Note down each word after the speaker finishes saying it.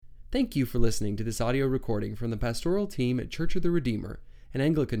Thank you for listening to this audio recording from the pastoral team at Church of the Redeemer, an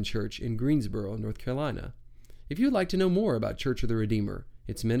Anglican church in Greensboro, North Carolina. If you'd like to know more about Church of the Redeemer,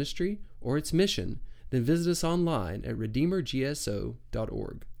 its ministry, or its mission, then visit us online at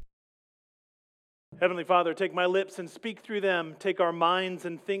redeemergso.org. Heavenly Father, take my lips and speak through them. Take our minds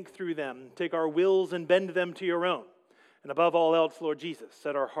and think through them. Take our wills and bend them to your own. And above all else, Lord Jesus,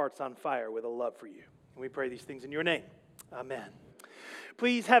 set our hearts on fire with a love for you. And we pray these things in your name. Amen.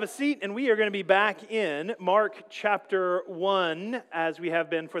 Please have a seat, and we are going to be back in Mark chapter 1, as we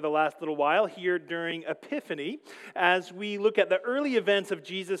have been for the last little while here during Epiphany, as we look at the early events of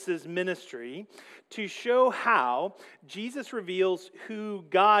Jesus' ministry to show how Jesus reveals who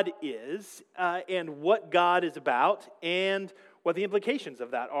God is and what God is about and what the implications of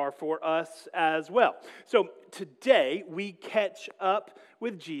that are for us as well. So today we catch up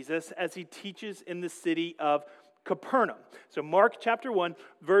with Jesus as he teaches in the city of Capernaum. So Mark chapter 1,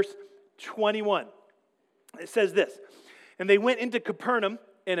 verse 21. It says this, "And they went into Capernaum,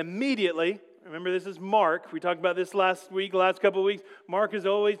 and immediately," remember this is Mark, we talked about this last couple of weeks, Mark is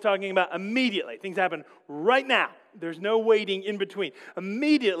always talking about immediately. Things happen right now. There's no waiting in between.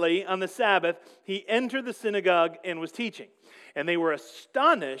 Immediately on the Sabbath, he entered the synagogue and was teaching. And they were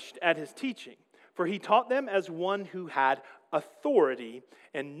astonished at his teaching, for he taught them as one who had authority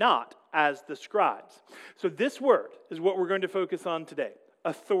and not as the scribes. So this word is what we're going to focus on today,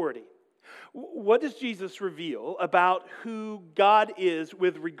 authority. What does Jesus reveal about who God is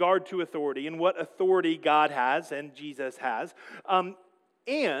with regard to authority and what authority God has and Jesus has?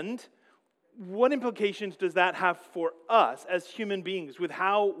 And what implications does that have for us as human beings with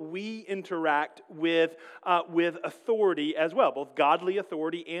how we interact with authority as well, both godly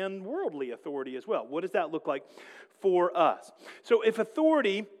authority and worldly authority as well? What does that look like for us? So if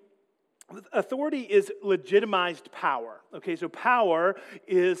authority is legitimized power. Okay, so power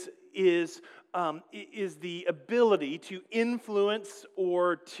is the ability to influence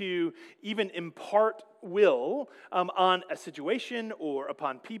or to even impart will on a situation or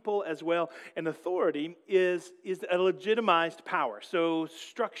upon people as well. And authority is a legitimized power. So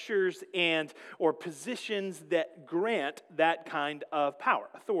structures or positions that grant that kind of power,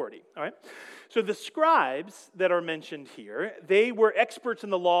 authority. All right. So the scribes that are mentioned here, they were experts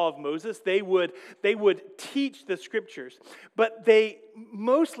in the law of Moses. They would teach the scriptures, but they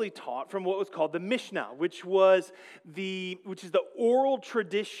mostly taught from what was called the Mishnah, which is the oral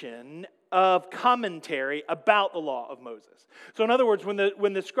tradition of commentary about the law of Moses. So in other words,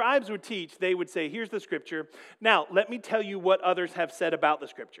 when the scribes would teach, they would say, here's the scripture. Now, let me tell you what others have said about the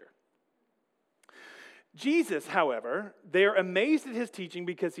scripture. Jesus, however, they're amazed at his teaching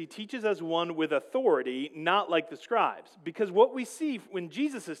because he teaches as one with authority, not like the scribes. Because what we see when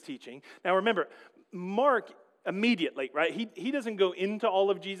Jesus is teaching, now remember, Mark immediately, right? He doesn't go into all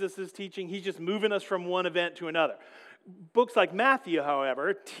of Jesus' teaching. He's just moving us from one event to another. Books like Matthew,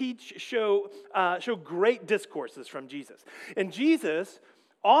 however, show great discourses from Jesus. And Jesus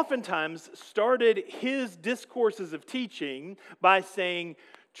oftentimes started his discourses of teaching by saying,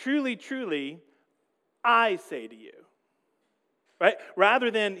 truly, truly, I say to you, right?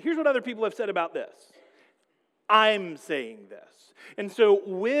 Rather than, here's what other people have said about this. I'm saying this. And so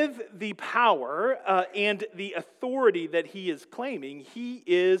with the power and the authority that he is claiming, he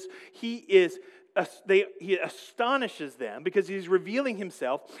astonishes them because he's revealing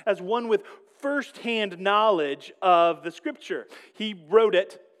himself as one with firsthand knowledge of the scripture. He wrote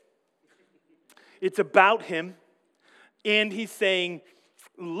it. It's about him. And he's saying,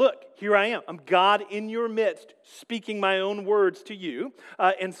 look, here I am. I'm God in your midst, speaking my own words to you.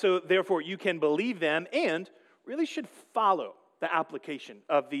 And so, therefore, you can believe them and really should follow the application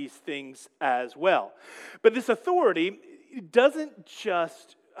of these things as well. But this authority doesn't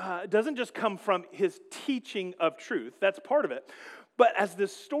just come from his teaching of truth. That's part of it. But as the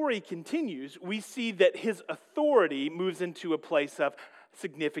story continues, we see that his authority moves into a place of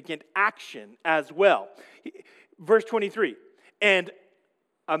significant action as well. Verse 23, and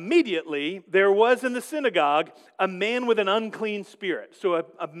immediately there was in the synagogue a man with an unclean spirit. So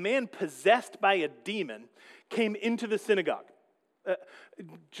a man possessed by a demon came into the synagogue.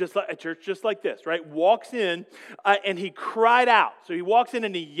 Just like a church, just like this, right? Walks in and he cried out. So he walks in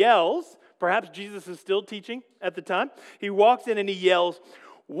and he yells. Perhaps Jesus is still teaching at the time. He walks in and he yells,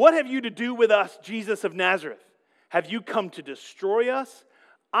 "What have you to do with us, Jesus of Nazareth? Have you come to destroy us?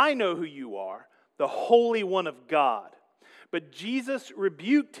 I know who you are, the Holy One of God." But Jesus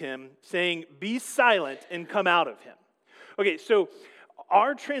rebuked him, saying, "Be silent and come out of him." Okay, so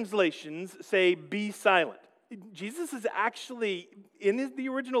our translations say, "Be silent." Jesus is actually, in the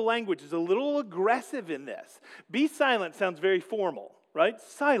original language, is a little aggressive in this. Be silent sounds very formal, right?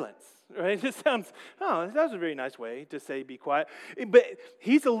 Silence, right? It sounds, that was a very nice way to say be quiet. But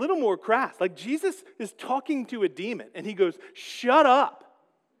he's a little more crass. Like Jesus is talking to a demon and he goes, shut up,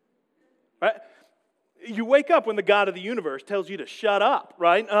 right? You wake up when the God of the universe tells you to shut up,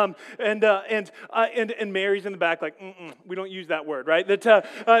 right? And Mary's in the back like, we don't use that word, right?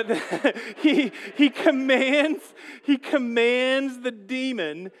 That he commands the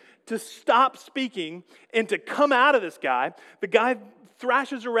demon to stop speaking and to come out of this guy. The guy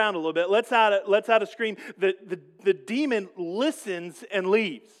thrashes around a little bit, lets out a scream. The demon listens and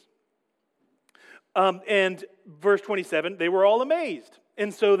leaves. And verse 27, they were all amazed.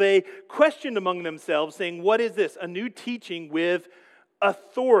 And so they questioned among themselves, saying, what is this? A new teaching with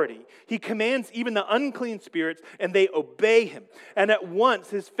authority. He commands even the unclean spirits, and they obey him. And at once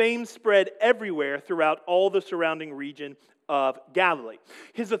his fame spread everywhere throughout all the surrounding region of Galilee.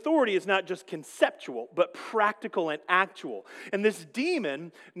 His authority is not just conceptual, but practical and actual. And this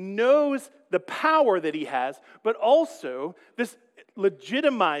demon knows the power that he has, but also this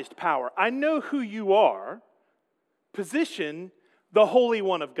legitimized power. I know who you are. Position the Holy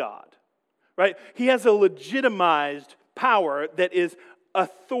One of God, right? He has a legitimized power that is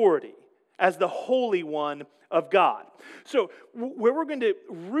authority as the Holy One of God. So where we're going to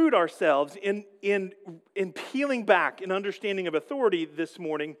root ourselves in peeling back an understanding of authority this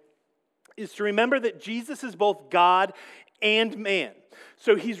morning is to remember that Jesus is both God and man.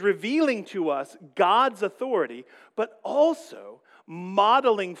 So he's revealing to us God's authority, but also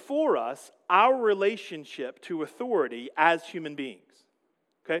modeling for us our relationship to authority as human beings.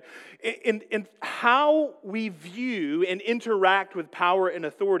 Okay? And how we view and interact with power and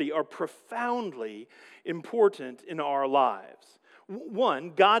authority are profoundly important in our lives.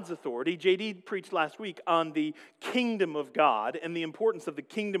 One, God's authority. JD preached last week on the kingdom of God and the importance of the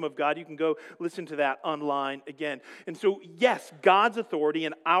kingdom of God. You can go listen to that online again. And so, yes, God's authority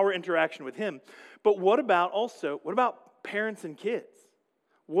and our interaction with him. But what about parents and kids?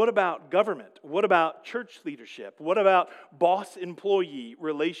 What about government? What about church leadership? What about boss-employee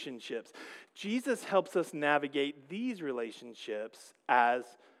relationships? Jesus helps us navigate these relationships as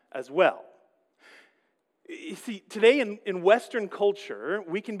well. You see, today in Western culture,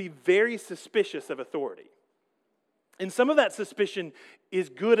 we can be very suspicious of authority. And some of that suspicion is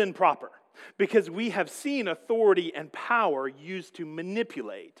good and proper because we have seen authority and power used to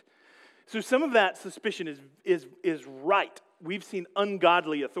manipulate. So some of that suspicion is right. We've seen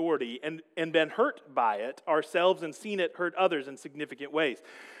ungodly authority and been hurt by it ourselves and seen it hurt others in significant ways.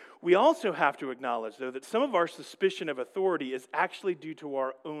 We also have to acknowledge, though, that some of our suspicion of authority is actually due to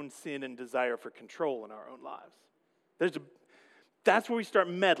our own sin and desire for control in our own lives. That's where we start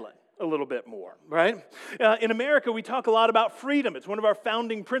meddling a little bit more, right? In America, we talk a lot about freedom. It's one of our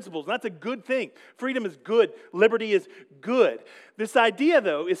founding principles, and that's a good thing. Freedom is good. Liberty is good. This idea,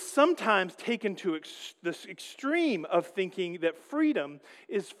 though, is sometimes taken to this extreme of thinking that freedom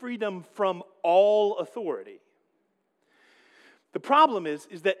is freedom from all authority. The problem is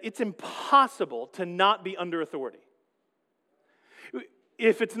that it's impossible to not be under authority.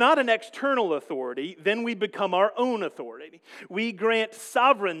 If it's not an external authority, then we become our own authority. We grant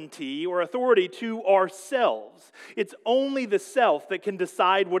sovereignty or authority to ourselves. It's only the self that can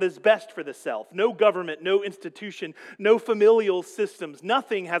decide what is best for the self. No government, no institution, no familial systems.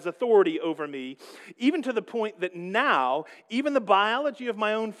 Nothing has authority over me, even to the point that now, even the biology of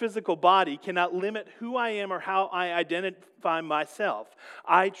my own physical body cannot limit who I am or how I identify myself.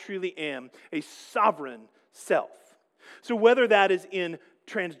 I truly am a sovereign self. So whether that is in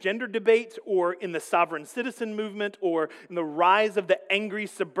transgender debates or in the sovereign citizen movement or in the rise of the angry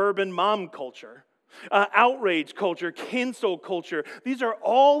suburban mom culture, outrage culture, cancel culture, these are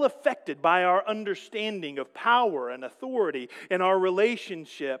all affected by our understanding of power and authority and our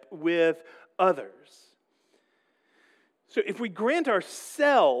relationship with others. So if we grant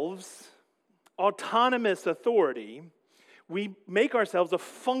ourselves autonomous authority, we make ourselves a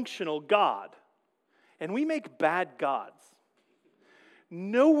functional God, and we make bad gods.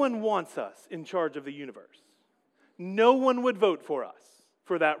 No one wants us in charge of the universe. No one would vote for us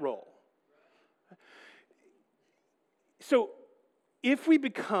for that role. So if we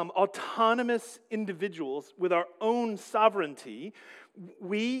become autonomous individuals with our own sovereignty,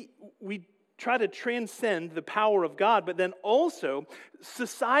 we try to transcend the power of God, but then also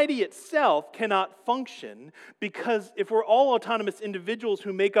society itself cannot function because if we're all autonomous individuals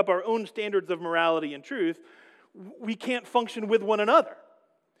who make up our own standards of morality and truth, we can't function with one another.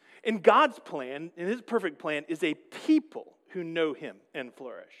 And God's plan, and his perfect plan, is a people who know him and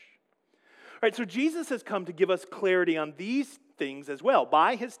flourish. All right, so Jesus has come to give us clarity on these things as well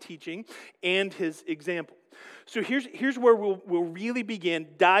by his teaching and his example. So here's where we'll really begin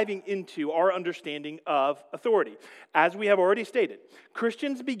diving into our understanding of authority. As we have already stated,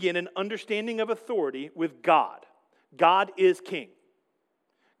 Christians begin an understanding of authority with God. God is king.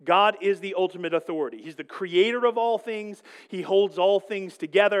 God is the ultimate authority. He's the creator of all things. He holds all things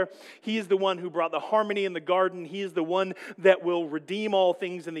together. He is the one who brought the harmony in the garden. He is the one that will redeem all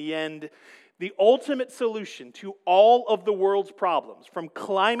things in the end. The ultimate solution to all of the world's problems, from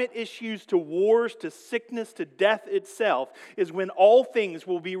climate issues to wars to sickness to death itself, is when all things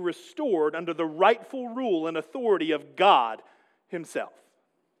will be restored under the rightful rule and authority of God himself.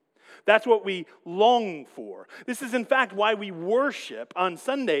 That's what we long for. This is, in fact, why we worship on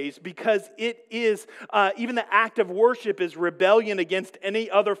Sundays, because it is, even the act of worship is rebellion against any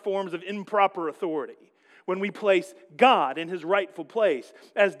other forms of improper authority. When we place God in his rightful place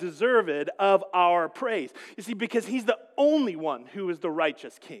as deserved of our praise. You see, because he's the only one who is the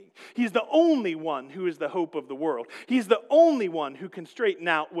righteous king. He's the only one who is the hope of the world. He's the only one who can straighten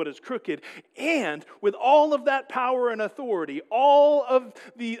out what is crooked. And with all of that power and authority, all of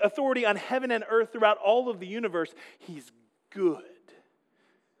the authority on heaven and earth throughout all of the universe, he's good.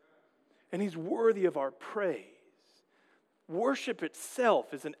 And he's worthy of our praise. Worship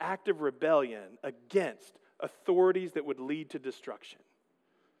itself is an act of rebellion against authorities that would lead to destruction.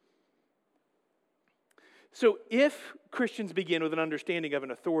 So if Christians begin with an understanding of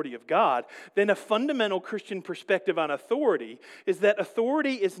an authority of God, then a fundamental Christian perspective on authority is that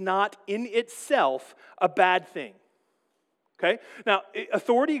authority is not in itself a bad thing. Okay? Now,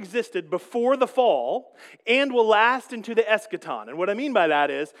 authority existed before the fall and will last into the eschaton. And what I mean by that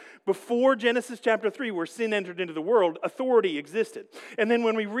is, before Genesis chapter 3, where sin entered into the world, authority existed. And then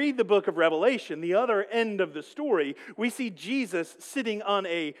when we read the book of Revelation, the other end of the story, we see Jesus sitting on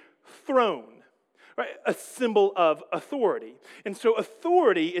a throne, right? A symbol of authority. And so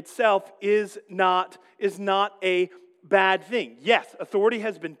authority itself is not a bad thing. Yes, authority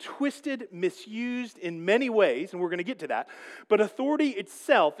has been twisted, misused in many ways, and we're going to get to that. But authority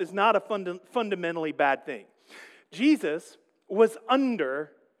itself is not a fundamentally bad thing. Jesus was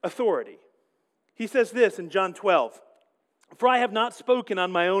under authority. He says this in John 12, "For I have not spoken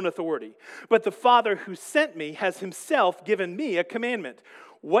on my own authority, but the Father who sent me has himself given me a commandment,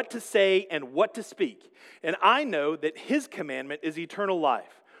 what to say and what to speak. And I know that his commandment is eternal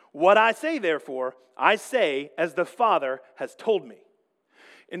life. What I say, therefore, I say as the Father has told me."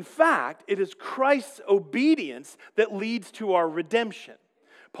 In fact, it is Christ's obedience that leads to our redemption.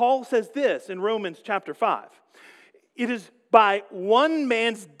 Paul says this in Romans chapter 5. It is by one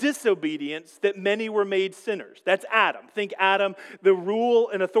man's disobedience that many were made sinners. That's Adam. Think Adam, the rule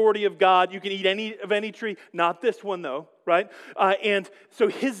and authority of God. You can eat any tree, not this one though, right? And so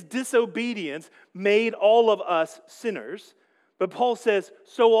his disobedience made all of us sinners. But Paul says,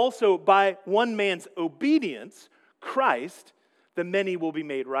 so also by one man's obedience, Christ, the many will be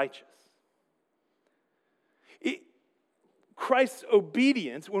made righteous. Christ's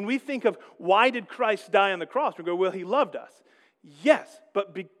obedience, when we think of why did Christ die on the cross, we go, well, he loved us. Yes,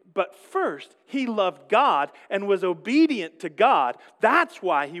 but first, he loved God and was obedient to God. That's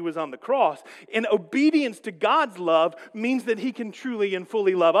why he was on the cross. And obedience to God's love means that he can truly and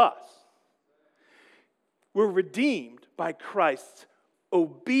fully love us. We're redeemed by Christ's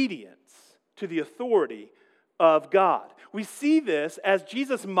obedience to the authority of God. We see this as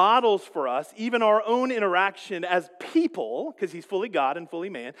Jesus models for us even our own interaction as people, because he's fully God and fully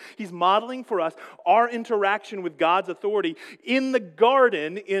man. He's modeling for us our interaction with God's authority in the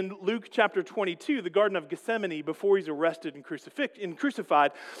garden in Luke chapter 22, the Garden of Gethsemane, before he's arrested and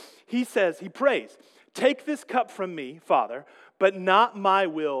crucified. He prays, "Take this cup from me, Father, but not my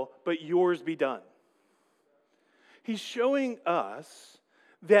will, but yours be done." He's showing us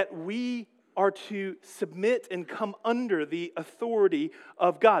that we are to submit and come under the authority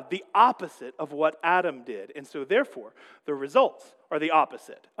of God, the opposite of what Adam did. And so therefore, the results are the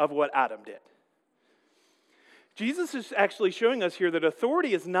opposite of what Adam did. Jesus is actually showing us here that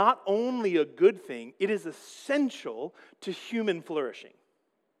authority is not only a good thing, it is essential to human flourishing.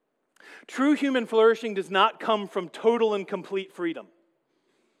 True human flourishing does not come from total and complete freedom.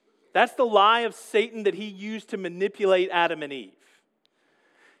 That's the lie of Satan that he used to manipulate Adam and Eve.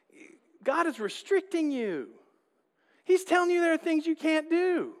 God is restricting you. He's telling you there are things you can't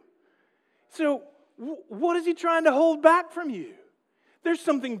do. So what is he trying to hold back from you? There's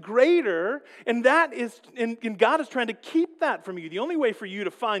something greater, and God is trying to keep that from you. The only way for you to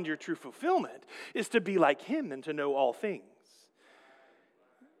find your true fulfillment is to be like him and to know all things,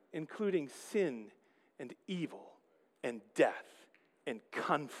 including sin and evil and death and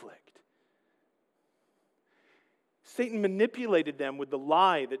conflict. Satan manipulated them with the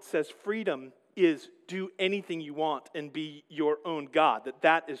lie that says freedom is do anything you want and be your own God,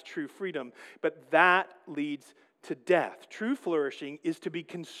 that is true freedom. But that leads to death. True flourishing is to be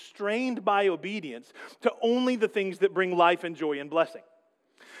constrained by obedience to only the things that bring life and joy and blessing.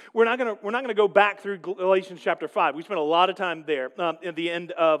 We're not going to go back through Galatians chapter 5. We spent a lot of time there at the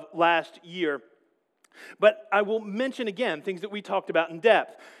end of last year. But I will mention again things that we talked about in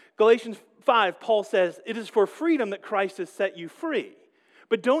depth. Galatians 5, Paul says, "It is for freedom that Christ has set you free.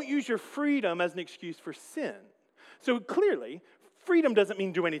 But don't use your freedom as an excuse for sin." So clearly, freedom doesn't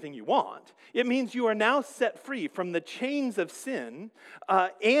mean do anything you want. It means you are now set free from the chains of sin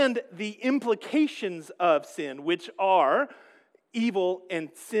and the implications of sin, which are evil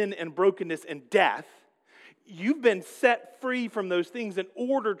and sin and brokenness and death. You've been set free from those things in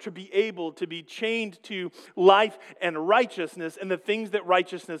order to be able to be chained to life and righteousness and the things that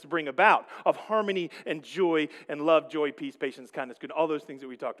righteousness bring about, of harmony and joy and love, joy, peace, patience, kindness, good, all those things that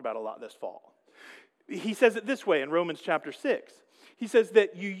we talked about a lot this fall. He says it this way in Romans chapter 6. He says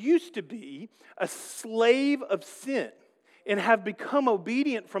that you used to be a slave of sin and have become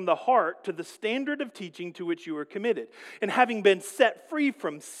obedient from the heart to the standard of teaching to which you were committed. And having been set free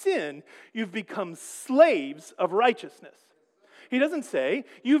from sin, you've become slaves of righteousness. He doesn't say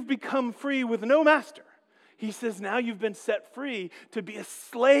you've become free with no master. He says now you've been set free to be a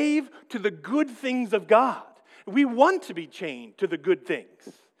slave to the good things of God. We want to be chained to the good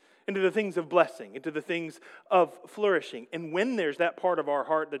things, and to the things of blessing, and to the things of flourishing. And when there's that part of our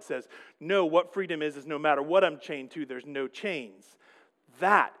heart that says, no, what freedom is no matter what I'm chained to, there's no chains.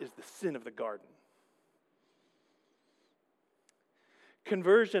 That is the sin of the garden.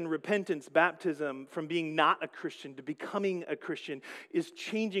 Conversion, repentance, baptism, from being not a Christian to becoming a Christian is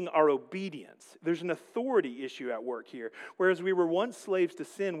changing our obedience. There's an authority issue at work here. Whereas we were once slaves to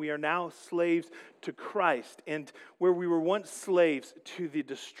sin, we are now slaves to Christ. And where we were once slaves to the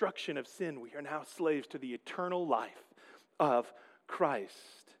destruction of sin, we are now slaves to the eternal life of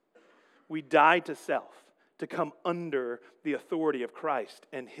Christ. We die to self to come under the authority of Christ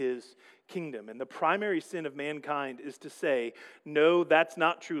and His kingdom. And the primary sin of mankind is to say, no, that's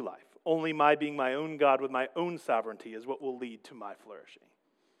not true life. Only my being my own God with my own sovereignty is what will lead to my flourishing.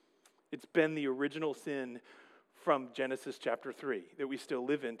 It's been the original sin from Genesis chapter 3 that we still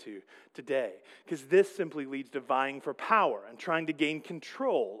live into today. Because this simply leads to vying for power and trying to gain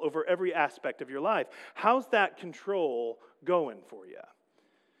control over every aspect of your life. How's that control going for you?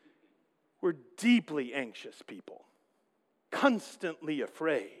 We're deeply anxious people, constantly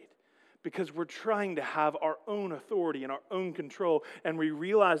afraid, because we're trying to have our own authority and our own control, and we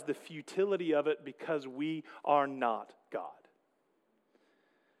realize the futility of it because we are not God.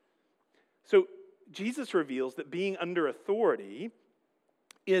 So Jesus reveals that being under authority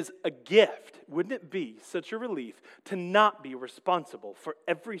is a gift. Wouldn't it be such a relief to not be responsible for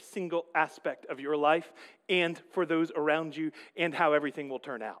every single aspect of your life and for those around you and how everything will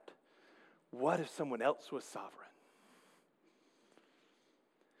turn out? What if someone else was sovereign?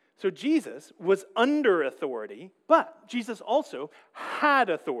 So Jesus was under authority, but Jesus also had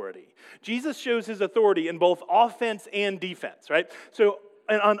authority. Jesus shows His authority in both offense and defense, right? So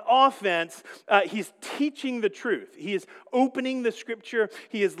on offense, He's teaching the truth. He is opening the Scripture.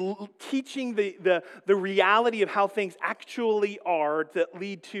 He is teaching the reality of how things actually are that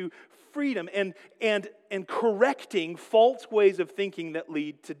lead to freedom and correcting false ways of thinking that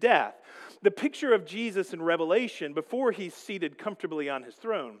lead to death. The picture of Jesus in Revelation, before He's seated comfortably on His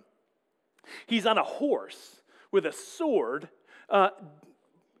throne, He's on a horse with a sword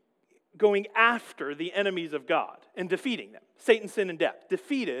going after the enemies of God and defeating them. Satan, sin, and death,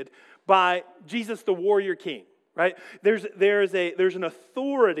 defeated by Jesus the warrior king. Right? There's an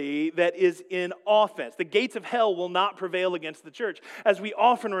authority that is in offense. The gates of hell will not prevail against the church. As we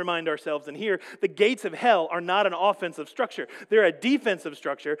often remind ourselves in here, the gates of hell are not an offensive structure. They're a defensive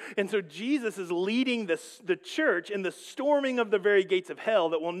structure. And so Jesus is leading the church in the storming of the very gates of hell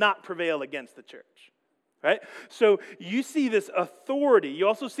that will not prevail against the church. Right? So you see this authority. You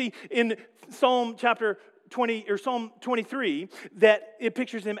also see in Psalm chapter 20 or Psalm 23 that it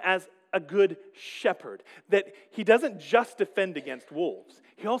pictures Him as a good shepherd, that He doesn't just defend against wolves.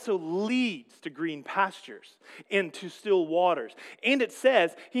 He also leads to green pastures and to still waters. And it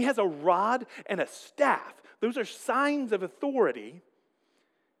says He has a rod and a staff. Those are signs of authority,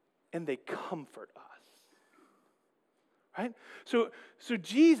 and they comfort us. Right? So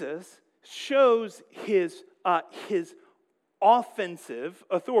Jesus shows His offensive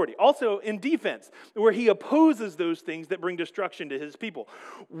authority. Also in defense, where He opposes those things that bring destruction to His people.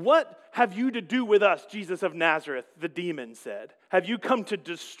 What have you to do with us, Jesus of Nazareth? The demon said. Have you come to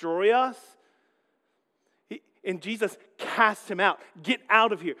destroy us? And Jesus casts him out. Get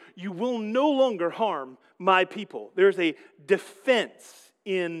out of here. You will no longer harm my people. There's a defense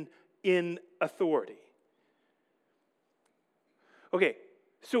in authority. Okay,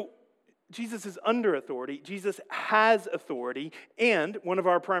 so Jesus is under authority. Jesus has authority. And one of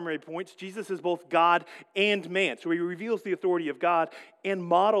our primary points, Jesus is both God and man. So he reveals the authority of God and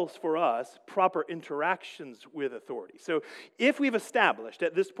models for us proper interactions with authority. So if we've established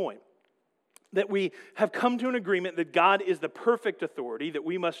at this point that we have come to an agreement that God is the perfect authority, that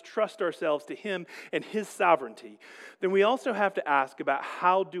we must trust ourselves to him and his sovereignty, then we also have to ask about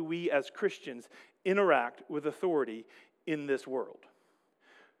how do we as Christians interact with authority in this world.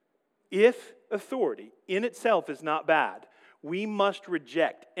 If authority in itself is not bad, we must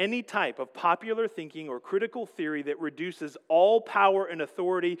reject any type of popular thinking or critical theory that reduces all power and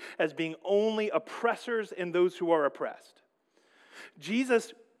authority as being only oppressors and those who are oppressed.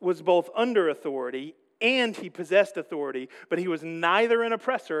 Jesus was both under authority and he possessed authority, but he was neither an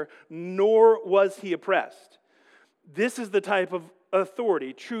oppressor nor was he oppressed. This is the type of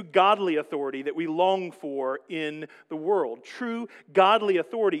authority, true godly authority that we long for in the world. True godly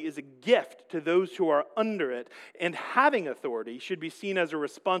authority is a gift to those who are under it, and having authority should be seen as a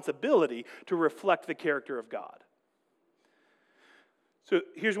responsibility to reflect the character of God. So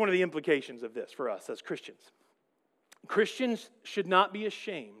here's one of the implications of this for us as Christians. Christians should not be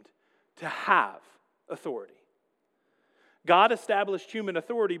ashamed to have authority. God established human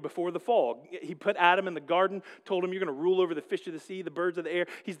authority before the fall. He put Adam in the garden, told him, you're going to rule over the fish of the sea, the birds of the air.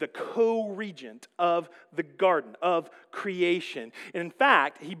 He's the co-regent of the garden, of creation. And in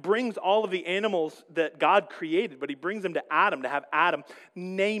fact, he brings all of the animals that God created, but he brings them to Adam to have Adam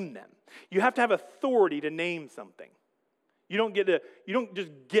name them. You have to have authority to name something. You don't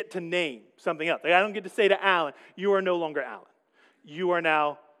just get to name something else. Like I don't get to say to Alan, you are no longer Alan. You are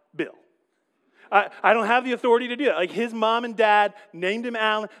now Bill. I don't have the authority to do that. Like his mom and dad named him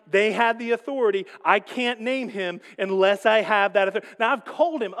Alan. They had the authority. I can't name him unless I have that authority. Now I've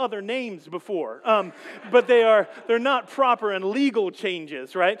called him other names before, but they're not proper and legal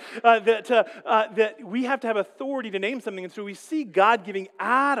changes, right? That we have to have authority to name something. And so we see God giving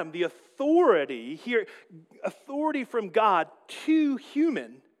Adam the authority here, authority from God to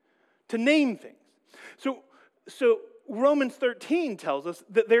human to name things. So Romans 13 tells us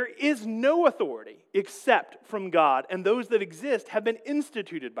that there is no authority except from God, and those that exist have been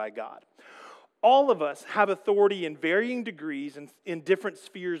instituted by God. All of us have authority in varying degrees in different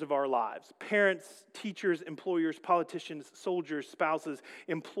spheres of our lives. Parents, teachers, employers, politicians, soldiers, spouses,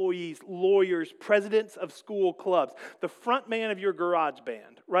 employees, lawyers, presidents of school clubs, the front man of your garage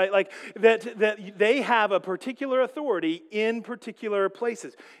band, right? Like that they have a particular authority in particular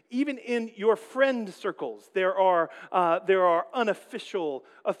places. Even in your friend circles, there are unofficial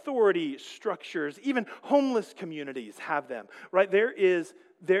authority structures. Even homeless communities have them, right?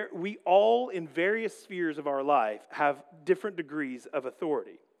 We all, in various spheres of our life, have different degrees of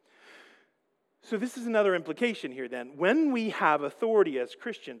authority. So this is another implication here then. When we have authority as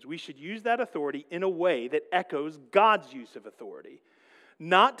Christians, we should use that authority in a way that echoes God's use of authority.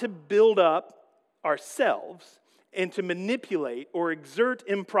 Not to build up ourselves and to manipulate or exert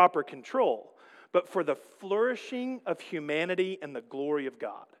improper control, but for the flourishing of humanity and the glory of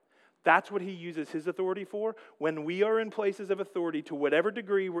God. That's what he uses his authority for. When we are in places of authority, to whatever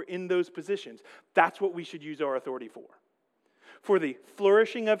degree we're in those positions, that's what we should use our authority for the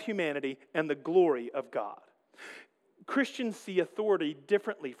flourishing of humanity and the glory of God. Christians see authority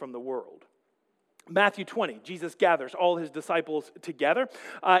differently from the world. Matthew 20, Jesus gathers all his disciples together,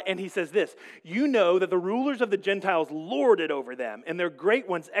 and he says this, you know that the rulers of the Gentiles lord it over them, and their great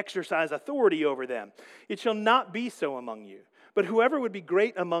ones exercise authority over them. It shall not be so among you. But whoever would be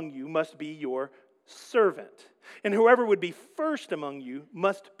great among you must be your servant. And whoever would be first among you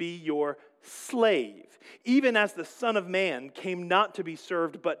must be your slave. Even as the Son of Man came not to be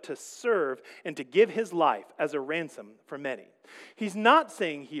served, but to serve and to give his life as a ransom for many. He's not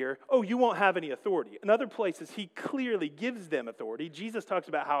saying here, oh, you won't have any authority. In other places, he clearly gives them authority. Jesus talks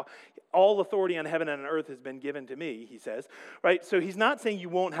about how all authority on heaven and on earth has been given to me, he says. Right? So he's not saying you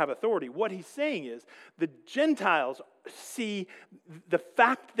won't have authority. What he's saying is the Gentiles see the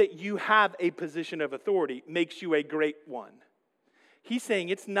fact that you have a position of authority makes you a great one. He's saying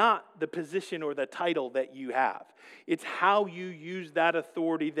it's not the position or the title that you have. It's how you use that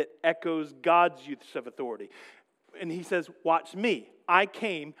authority that echoes God's use of authority. And he says, watch me.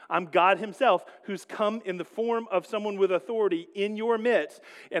 I'm God himself who's come in the form of someone with authority in your midst,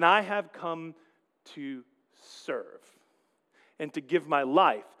 and I have come to serve and to give my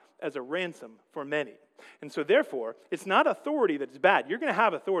life as a ransom for many. And so therefore, it's not authority that's bad. You're going to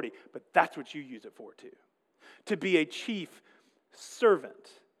have authority, but that's what you use it for too. to be a chief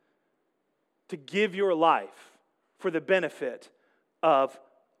servant, to give your life for the benefit of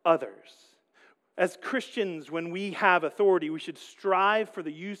others. As Christians, when we have authority, we should strive for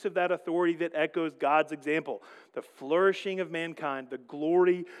the use of that authority that echoes God's example, the flourishing of mankind, the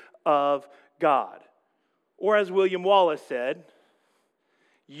glory of God. Or as William Wallace said,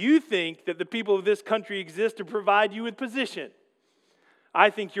 you think that the people of this country exist to provide you with position. I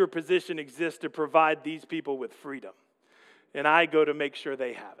think your position exists to provide these people with freedom. And I go to make sure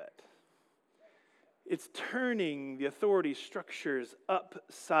they have it. It's turning the authority structures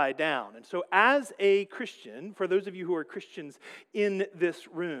upside down. And so as a Christian, for those of you who are Christians in this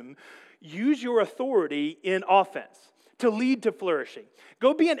room, use your authority in offense to lead to flourishing.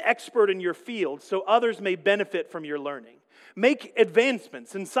 Go be an expert in your field so others may benefit from your learning. Make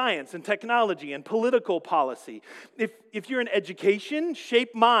advancements in science and technology and political policy. If you're in education,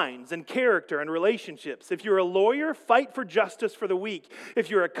 shape minds and character and relationships. If you're a lawyer, fight for justice for the weak. If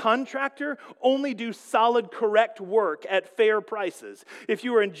you're a contractor, only do solid, correct work at fair prices. If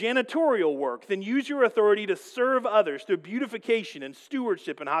you are in janitorial work, then use your authority to serve others through beautification and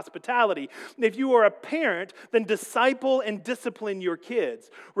stewardship and hospitality. If you are a parent, then disciple and discipline your kids.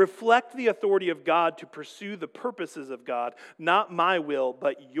 Reflect the authority of God to pursue the purposes of God. Not my will,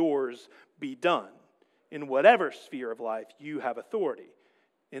 but yours be done. In whatever sphere of life you have authority,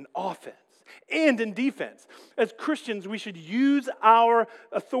 in offense and in defense. As Christians, we should use our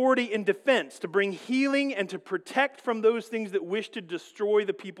authority in defense to bring healing and to protect from those things that wish to destroy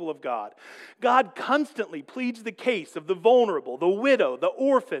the people of God. God constantly pleads the case of the vulnerable, the widow, the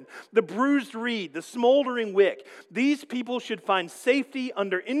orphan, the bruised reed, the smoldering wick. These people should find safety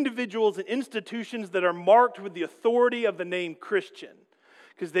under individuals and institutions that are marked with the authority of the name Christian,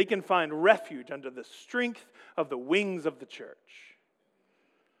 because they can find refuge under the strength of the wings of the church.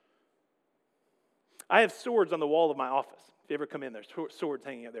 I have swords on the wall of my office. If you ever come in, there's swords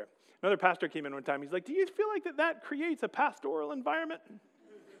hanging out there. Another pastor came in one time. He's like, do you feel like that creates a pastoral environment?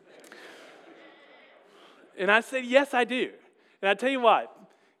 And I said, yes, I do. And I tell you why.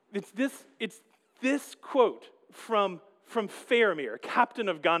 It's this quote from Faramir, Captain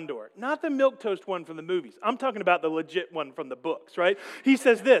of Gondor. Not the milquetoast one from the movies. I'm talking about the legit one from the books, right? He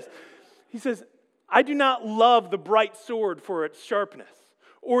says this. He says, I do not love the bright sword for its sharpness,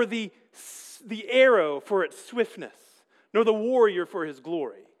 or the arrow for its swiftness, nor the warrior for his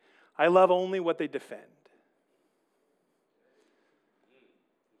glory. I love only what they defend.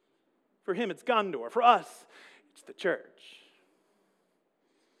 For him, it's Gondor. For us, it's the church.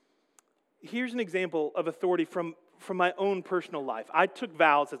 Here's an example of authority from my own personal life. I took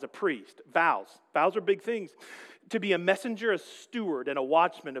vows as a priest. Vows are big things. To be a messenger, a steward, and a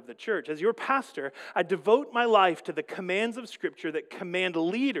watchman of the church. As your pastor, I devote my life to the commands of Scripture that command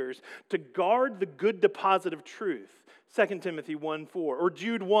leaders to guard the good deposit of truth. 2 Timothy 1:4, or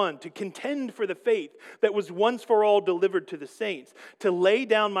Jude 1, to contend for the faith that was once for all delivered to the saints, to lay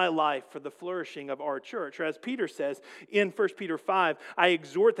down my life for the flourishing of our church. Or as Peter says in 1 Peter 5, I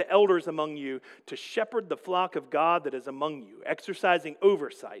exhort the elders among you to shepherd the flock of God that is among you, exercising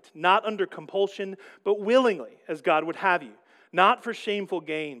oversight, not under compulsion, but willingly, as God would have you, not for shameful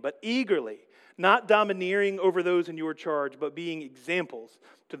gain, but eagerly, not domineering over those in your charge, but being examples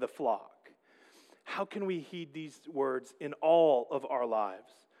to the flock. How can we heed these words in all of our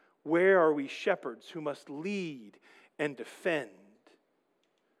lives? Where are we shepherds who must lead and defend?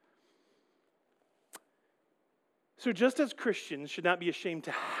 So just as Christians should not be ashamed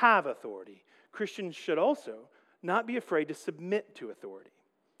to have authority, Christians should also not be afraid to submit to authority.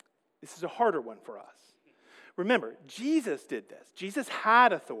 This is a harder one for us. Remember, Jesus did this. Jesus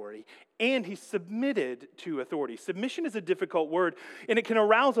had authority, and he submitted to authority. Submission is a difficult word, and it can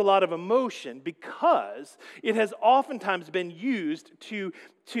arouse a lot of emotion because it has oftentimes been used to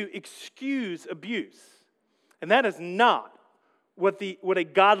excuse abuse. And that is not what a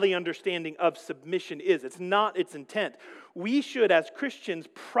godly understanding of submission is. It's not its intent. We should, as Christians,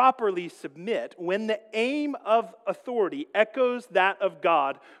 properly submit when the aim of authority echoes that of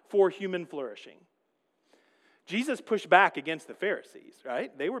God for human flourishing. Jesus pushed back against the Pharisees,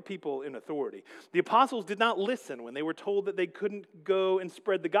 right? They were people in authority. The apostles did not listen when they were told that they couldn't go and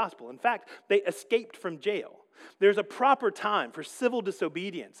spread the gospel. In fact, they escaped from jail. There's a proper time for civil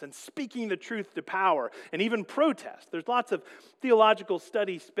disobedience and speaking the truth to power and even protest. There's lots of theological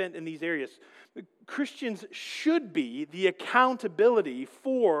study spent in these areas. Christians should be the accountability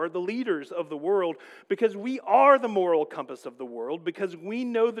for the leaders of the world because we are the moral compass of the world, because we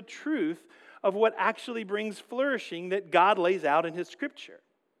know the truth of what actually brings flourishing that God lays out in His Scripture.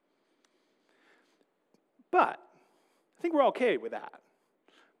 But I think we're okay with that.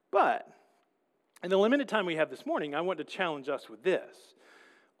 But In the limited time we have this morning, I want to challenge us with this.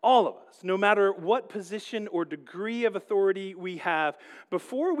 All of us, no matter what position or degree of authority we have,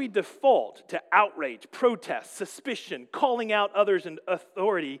 before we default to outrage, protest, suspicion, calling out others in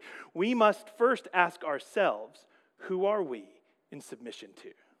authority, we must first ask ourselves, who are we in submission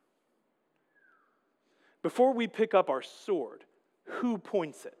to? Before we pick up our sword, who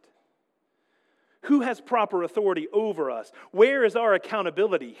points it? Who has proper authority over us? Where is our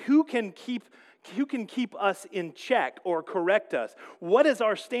accountability? Who can keep us in check or correct us? What is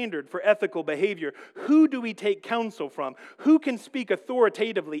our standard for ethical behavior? Who do we take counsel from? Who can speak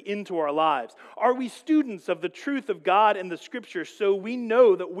authoritatively into our lives? Are we students of the truth of God and the Scripture so we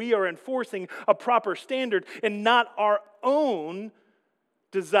know that we are enforcing a proper standard and not our own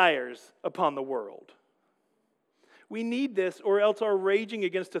desires upon the world? We need this, or else our raging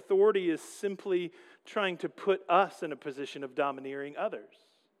against authority is simply trying to put us in a position of domineering others.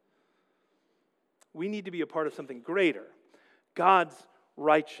 We need to be a part of something greater, God's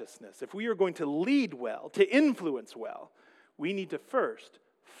righteousness. If we are going to lead well, to influence well, we need to first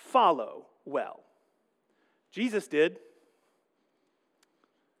follow well. Jesus did.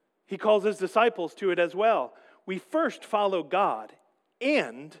 He calls his disciples to it as well. We first follow God,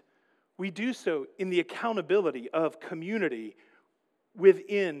 and we do so in the accountability of community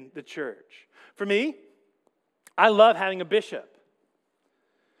within the church. For me, I love having a bishop.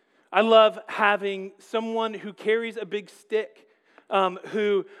 I love having someone who carries a big stick,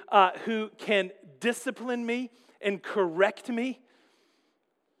 who can discipline me and correct me,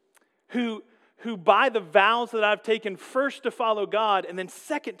 who by the vows that I've taken, first to follow God and then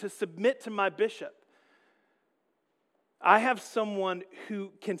second to submit to my bishop, I have someone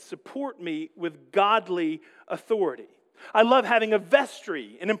who can support me with godly authority. I love having a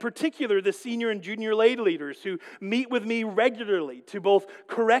vestry, and in particular the senior and junior lay leaders who meet with me regularly to both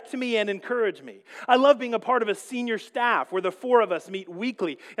correct me and encourage me. I love being a part of a senior staff where the four of us meet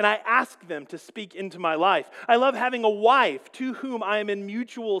weekly and I ask them to speak into my life. I love having a wife to whom I am in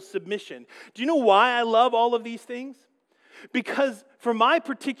mutual submission. Do you know why I love all of these things? Because for my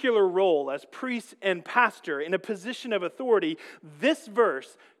particular role as priest and pastor in a position of authority, this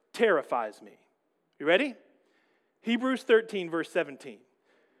verse terrifies me. You ready? Hebrews 13, verse 17.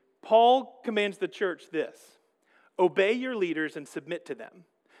 Paul commands the church this: obey your leaders and submit to them,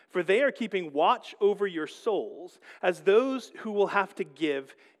 for they are keeping watch over your souls as those who will have to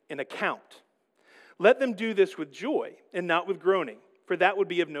give an account. Let them do this with joy and not with groaning, for that would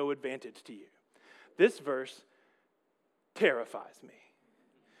be of no advantage to you. This verse terrifies me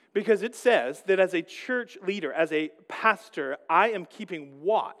because it says that as a church leader, as a pastor, I am keeping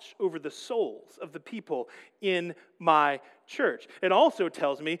watch over the souls of the people in my church. It also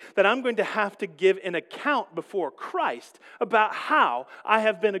tells me that I'm going to have to give an account before Christ about how I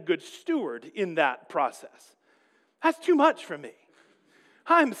have been a good steward in that process. That's too much for me.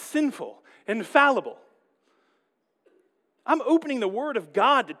 I'm sinful and fallible. I'm opening the Word of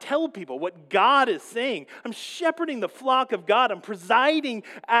God to tell people what God is saying. I'm shepherding the flock of God. I'm presiding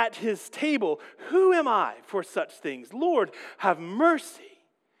at His table. Who am I for such things? Lord, have mercy.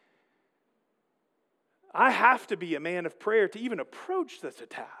 I have to be a man of prayer to even approach such a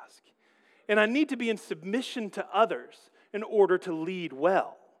task. And I need to be in submission to others in order to lead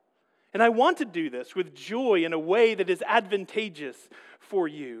well. And I want to do this with joy in a way that is advantageous for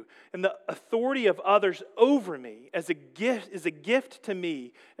you. And the authority of others over me is a gift to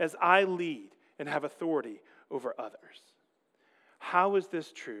me as I lead and have authority over others. How is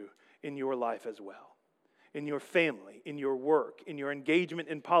this true in your life as well? In your family, in your work, in your engagement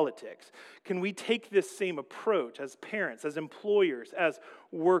in politics? Can we take this same approach as parents, as employers, as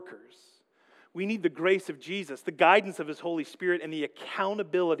workers? We need the grace of Jesus, the guidance of His Holy Spirit, and the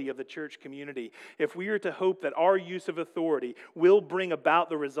accountability of the church community if we are to hope that our use of authority will bring about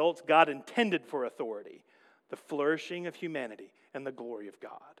the results God intended for authority, the flourishing of humanity and the glory of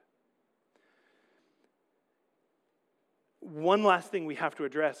God. One last thing we have to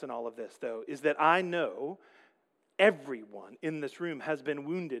address in all of this, though, is that I know everyone in this room has been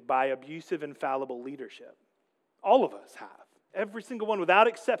wounded by abusive and fallible leadership. All of us have. Every single one, without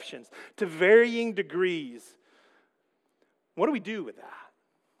exceptions, to varying degrees. What do we do with that?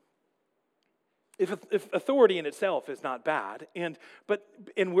 If authority in itself is not bad, and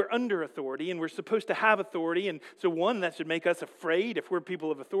we're under authority, and we're supposed to have authority, and so one, that should make us afraid if we're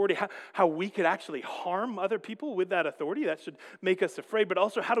people of authority, how we could actually harm other people with that authority, that should make us afraid, but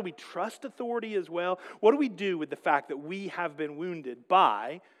also how do we trust authority as well? What do we do with the fact that we have been wounded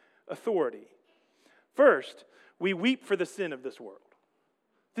by authority? First, we weep for the sin of this world.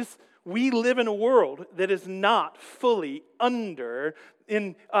 We live in a world that is not fully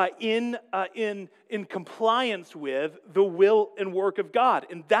in compliance with the will and work of God.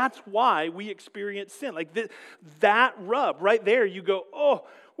 And that's why we experience sin. Like that rub right there, you go, oh,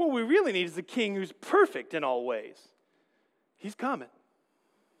 what we really need is a king who's perfect in all ways. He's coming.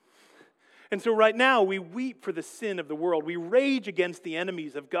 And so right now we weep for the sin of the world. We rage against the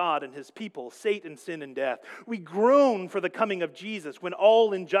enemies of God and his people, Satan, sin, and death. We groan for the coming of Jesus when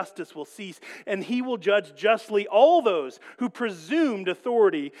all injustice will cease and he will judge justly all those who presumed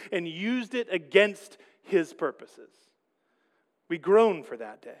authority and used it against his purposes. We groan for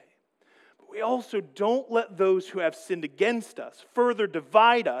that day. But we also don't let those who have sinned against us further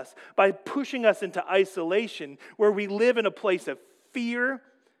divide us by pushing us into isolation where we live in a place of fear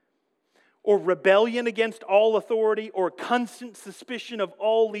or rebellion against all authority, or constant suspicion of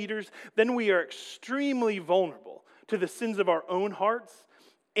all leaders. Then we are extremely vulnerable to the sins of our own hearts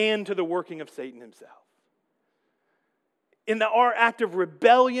and to the working of Satan himself. In our act of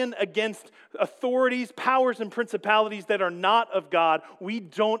rebellion against authorities, powers, and principalities that are not of God, we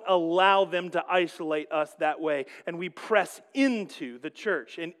don't allow them to isolate us that way, and we press into the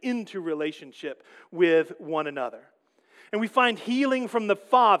church and into relationship with one another. And we find healing from the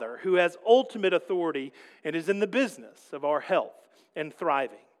Father who has ultimate authority and is in the business of our health and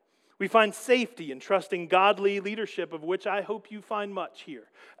thriving. We find safety in trusting godly leadership, of which I hope you find much here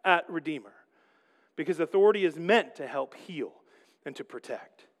at Redeemer, because authority is meant to help heal and to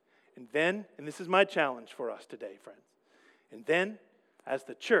protect. And then, and this is my challenge for us today, friends, and then, as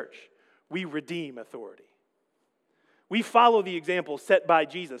the church, we redeem authority. We follow the example set by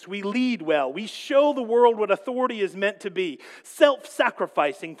Jesus. We lead well. We show the world what authority is meant to be.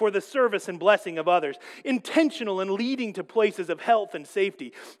 Self-sacrificing for the service and blessing of others. Intentional in leading to places of health and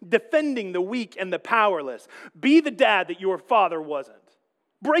safety. Defending the weak and the powerless. Be the dad that your father wasn't.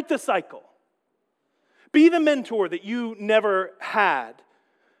 Break the cycle. Be the mentor that you never had.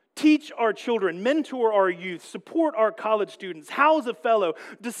 Teach our children, mentor our youth, support our college students, house a fellow,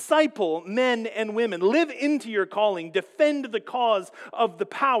 disciple men and women, live into your calling, defend the cause of the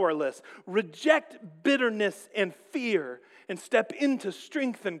powerless, reject bitterness and fear, and step into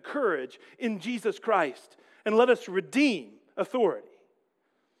strength and courage in Jesus Christ, and let us redeem authority.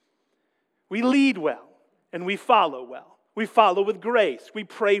 We lead well, and we follow well. We follow with grace. We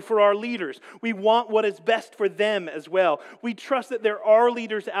pray for our leaders. We want what is best for them as well. We trust that there are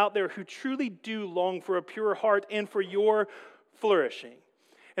leaders out there who truly do long for a pure heart and for your flourishing.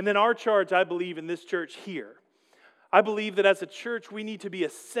 And then our charge, I believe, in this church here, I believe that as a church, we need to be a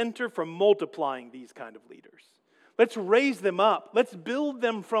center for multiplying these kind of leaders. Let's raise them up. Let's build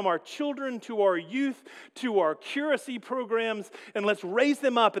them from our children to our youth to our curacy programs, and let's raise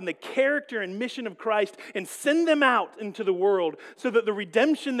them up in the character and mission of Christ and send them out into the world so that the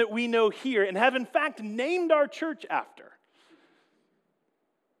redemption that we know here and have in fact named our church after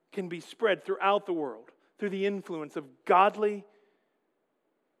can be spread throughout the world through the influence of godly,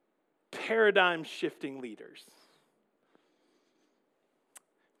 paradigm-shifting leaders.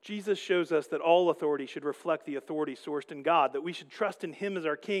 Jesus shows us that all authority should reflect the authority sourced in God, that we should trust in Him as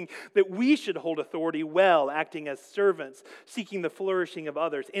our King, that we should hold authority well, acting as servants, seeking the flourishing of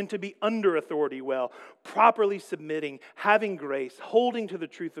others, and to be under authority well, properly submitting, having grace, holding to the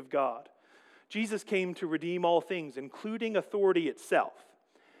truth of God. Jesus came to redeem all things, including authority itself.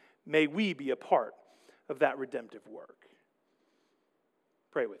 May we be a part of that redemptive work.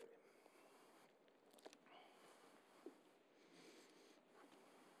 Pray with me.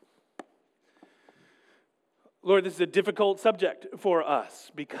 Lord, this is a difficult subject for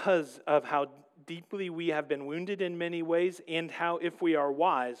us because of how deeply we have been wounded in many ways and how, if we are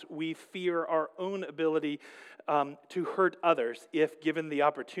wise, we fear our own ability to hurt others if given the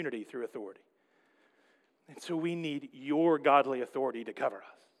opportunity through authority. And so we need your godly authority to cover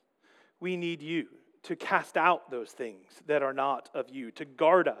us. We need you to cast out those things that are not of you, to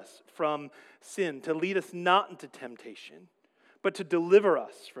guard us from sin, to lead us not into temptation, but to deliver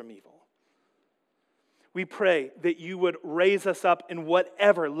us from evil. We pray that you would raise us up in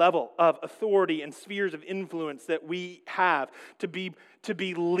whatever level of authority and spheres of influence that we have, to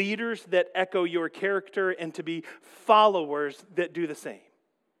be leaders that echo your character and to be followers that do the same.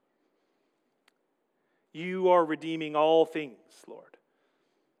 You are redeeming all things, Lord,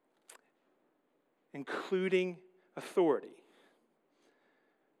 including authority,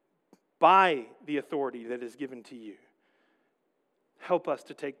 by the authority that is given to you. Help us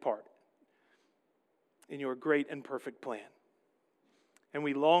to take part in your great and perfect plan. And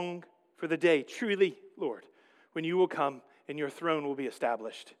we long for the day, truly, Lord, when you will come and your throne will be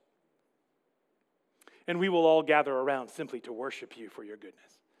established. And we will all gather around simply to worship you for your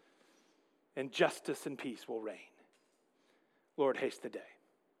goodness. and justice and peace will reign. Lord, haste the day.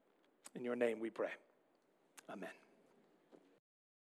 In your name we pray. Amen.